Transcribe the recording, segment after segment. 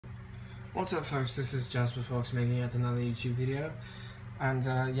What's up, folks? This is Jasper Fox making yet another YouTube video, and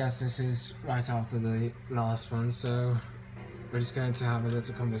yes, this is right after the last one, so we're just going to have a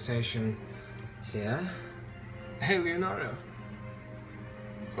little conversation here. Hey, Leonardo.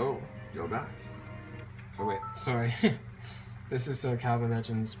 Oh, you're back. Oh wait, sorry. This is Calibur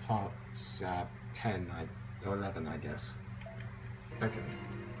Legends part 10 or 11, I guess. Okay.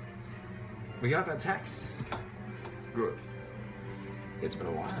 We got that text. Good. It's been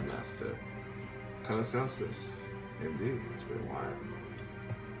a while, Master. Paracelsus. Indeed, it's been a while.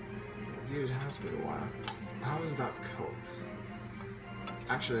 Indeed, it has been a while. How is that cult?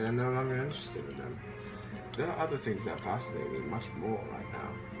 Actually, I'm no longer interested in them. There are other things that fascinate me much more right now.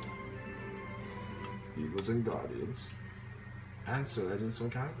 Eagles and Guardians. And so Legends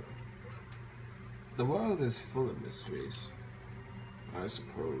from Calibur. The world is full of mysteries, I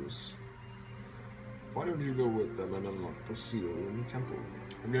suppose. Why don't you go with them and unlock the seal in the temple?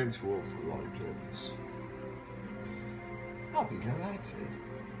 I'm getting too old for long journeys. I'll be delighted.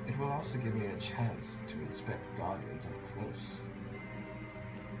 It will also give me a chance to inspect the Guardians up close.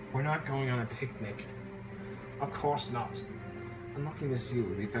 We're not going on a picnic. Of course not. Unlocking the seal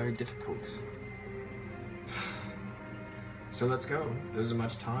will be very difficult. So let's go. There isn't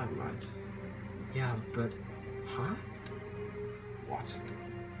much time, right? Yeah, but... Huh? What?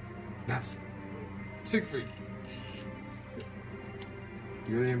 That's... Siegfried!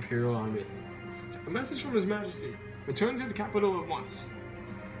 You're the Imperial Army. A message from His Majesty. Return to the capital at once.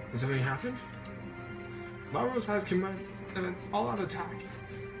 Did something happen? Varros has commanded an all-out attack.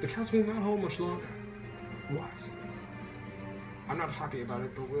 The castle will not hold much longer. What? I'm not happy about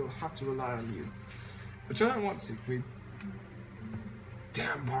it, but we'll have to rely on you. Return at once, Siegfried.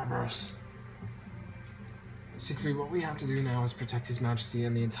 Damn Barbaros. Siegfried, what we have to do now is protect His Majesty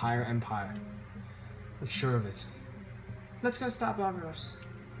and the entire Empire. I'm sure of it. Let's go stop Barbaros.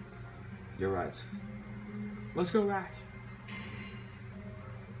 You're right. Let's go back.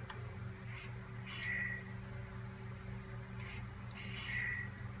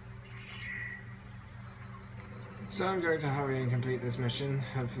 So I'm going to hurry and complete this mission,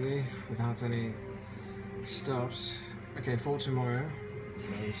 hopefully, without any stops. Okay, for tomorrow.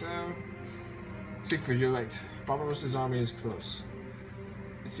 So. Siegfried, you're late. Barbaros' army is close.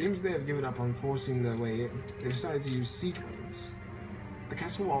 It seems they have given up on forcing their way in. They decided to use siege weapons. The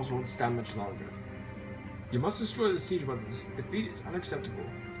castle walls won't stand much longer. You must destroy the siege weapons. Defeat is unacceptable.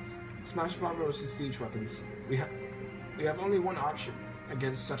 Smash Barbaros' siege weapons. We have only one option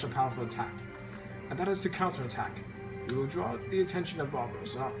against such a powerful attack, and that is to counterattack. We will draw the attention of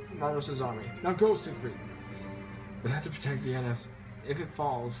Barbaros' army. Now go, Siegfried. We have to protect Vienna. If it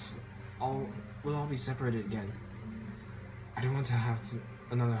falls, we'll all be separated again. I don't want to have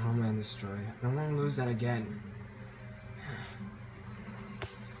another homeland destroyed. I don't want to lose that again.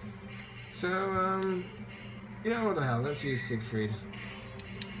 So, you know what the hell, let's use Siegfried.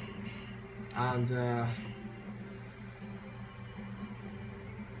 And,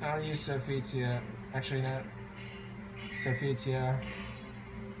 I'll use Sophitia. Actually, no. Sophitia.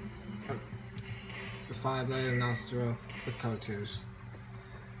 With Fireblade and Astaroth with code 2s.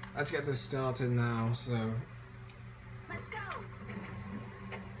 Let's get this started now, so...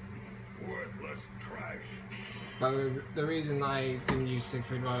 But the reason I didn't use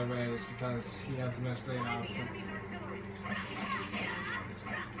Siegfried right away was because he has the most blade out. So.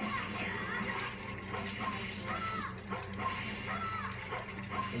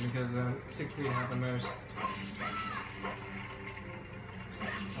 It's because Siegfried had the most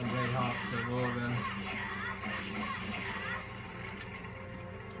blade hearts, so all of them.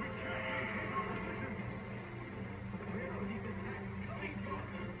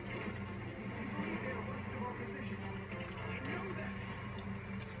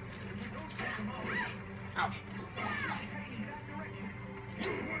 Ouch.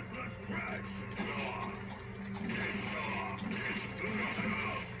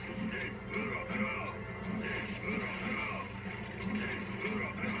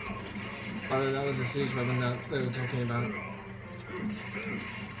 Oh, that was the siege weapon that they were talking about.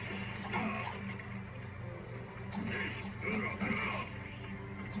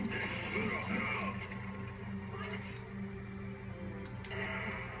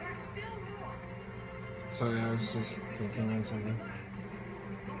 Sorry, I was just thinking on something.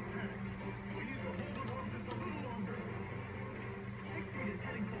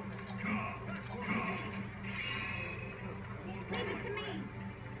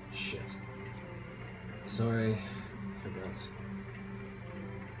 Shit. Sorry, forgot.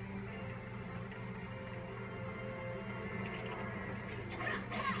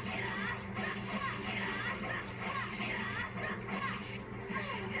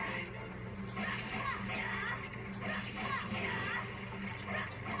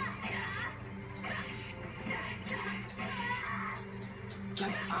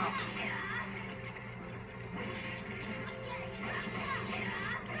 Get up!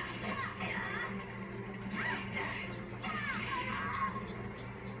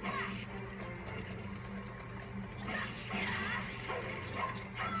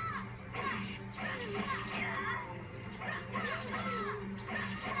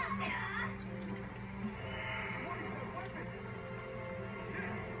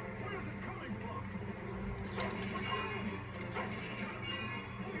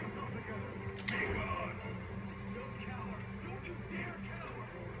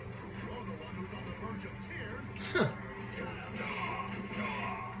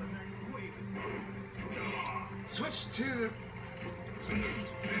 Switch to the...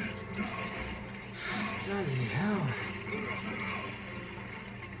 Bloody hell.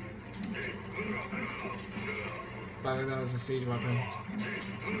 By the way, that was a siege weapon.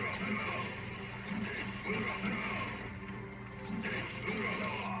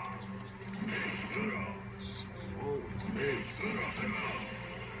 Oh, please.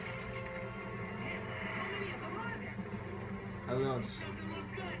 A lot.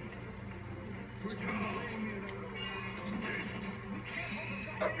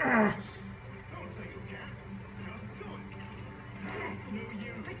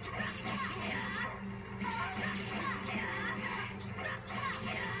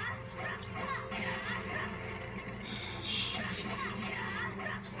 Shit.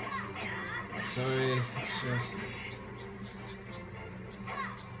 Sorry, it's just...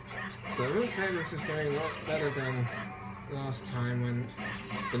 But I will say this is going a lot better than last time when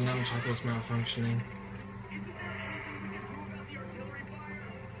the nunchuck was malfunctioning.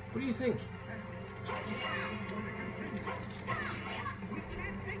 What do you think?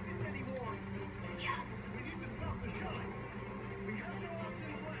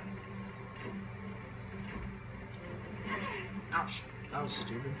 Ouch, that was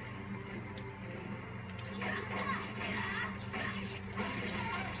stupid.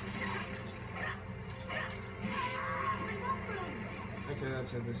 Okay,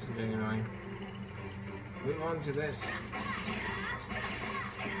 that's it. This is getting annoying. Move on to this.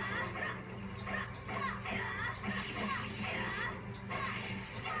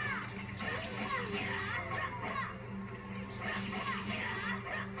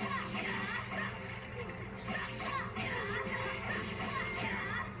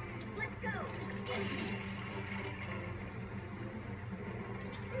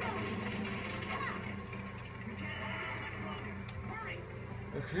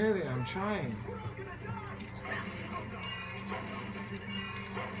 But clearly, I'm trying.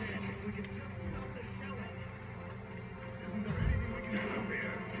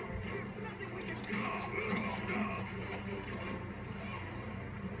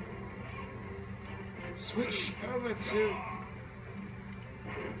 Switch over to...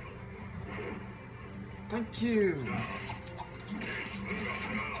 Thank you.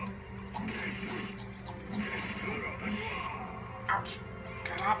 Ouch.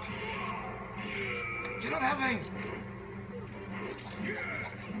 Get up. You're not having.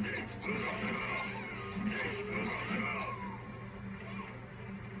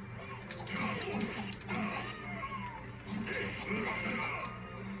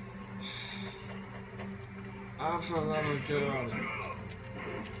 Oh, for the love of God.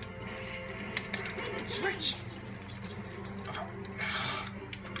 Switch!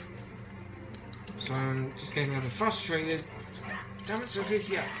 So I'm just getting a bit frustrated. Damn it,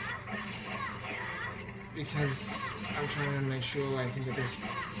 Sophia! Because I'm trying to make sure I can get this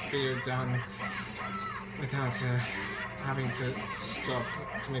video done without having to stop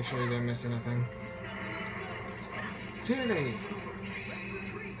to make sure you don't miss anything. Clearly!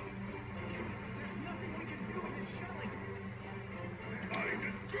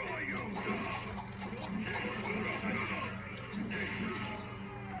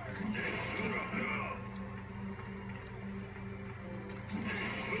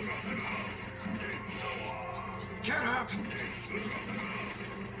 Get up!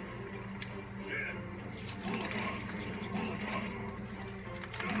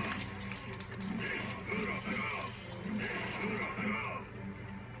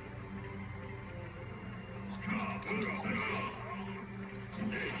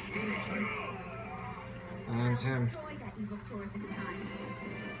 And him.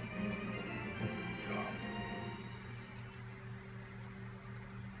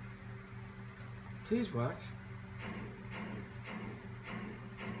 Please work.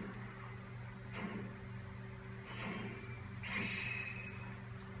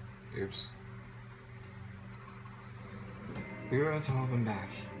 Oops. We were able to hold them back.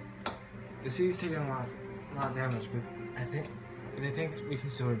 The C's taking a lot of damage, but I think They think we can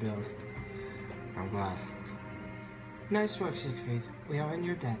still rebuild. I'm glad. Nice work, Siegfried. We are in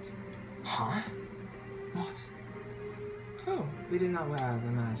your debt. Huh? What? Oh, we did not wear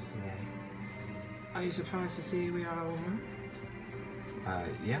the mask today. Are you surprised to see we are a woman?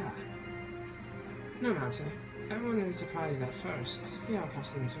 Yeah. No matter. Everyone is surprised at first. We are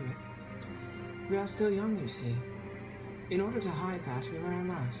accustomed to it. We are still young, you see. In order to hide that, we wear a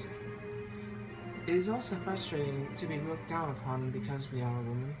mask. It is also frustrating to be looked down upon because we are a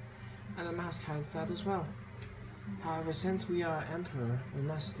woman, and a mask hides that as well. However, since we are emperor, we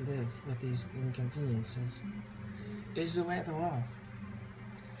must live with these inconveniences. It is the way of the world.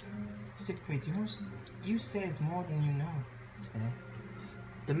 Siegfried, you saved more than you know today.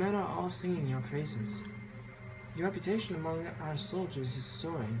 The men are all singing your praises. Your reputation among our soldiers is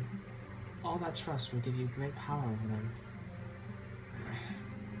soaring. All that trust will give you great power over them.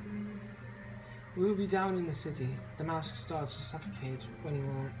 We will be down in the city. The mask starts to suffocate when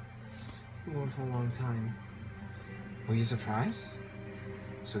we're worn for a long time. Were you surprised?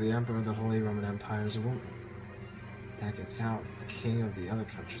 So the Emperor of the Holy Roman Empire is a woman. That gets out. The kings of the other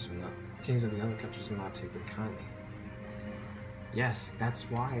countries will not take them kindly. Yes,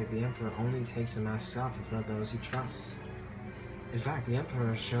 that's why the Emperor only takes the masks off in front of those he trusts. In fact, the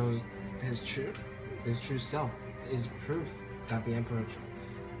Emperor shows his true self is proof that the Emperor.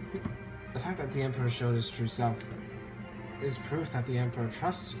 The fact that the Emperor showed his true self is proof that the Emperor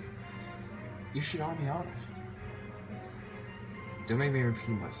trusts you. You should all be honored. Don't make me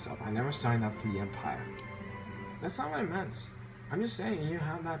repeat myself. I never signed up for the Empire. That's not what I meant. I'm just saying you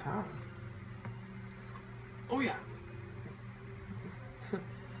have that power. Oh yeah.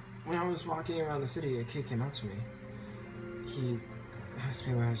 When I was walking around the city, a kid came up to me. He asked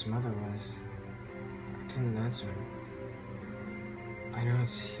me where his mother was. I couldn't answer him. I know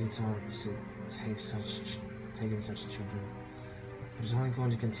it's futile to take in such children, but it's only going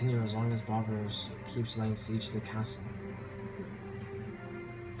to continue as long as Barbaros keeps laying siege to the castle.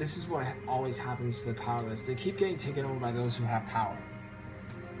 This is what always happens to the powerless. They keep getting taken over by those who have power.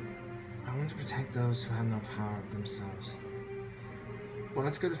 I want to protect those who have no power themselves. Well,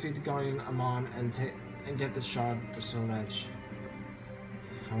 let's go defeat the Guardian Amon and get the Shard for Soul Edge.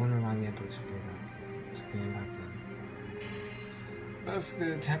 I wonder why the Emperor took me in back then. Thus,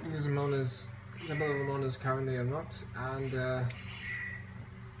 the Temple of Amon is currently unlocked, and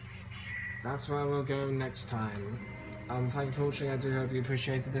that's where we'll go next time. Thank you for watching. I do hope you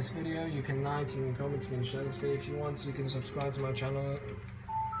appreciated this video. You can like, you can comment, you can share this video if you want. You can subscribe to my channel,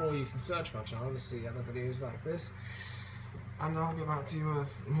 or you can search my channel to see other videos like this. And I'll get back to you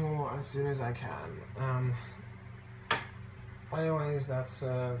with more as soon as I can. Anyways, that's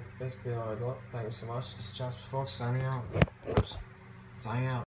basically all I got. Thank you so much. It's Jasper Fox signing out. Signing out.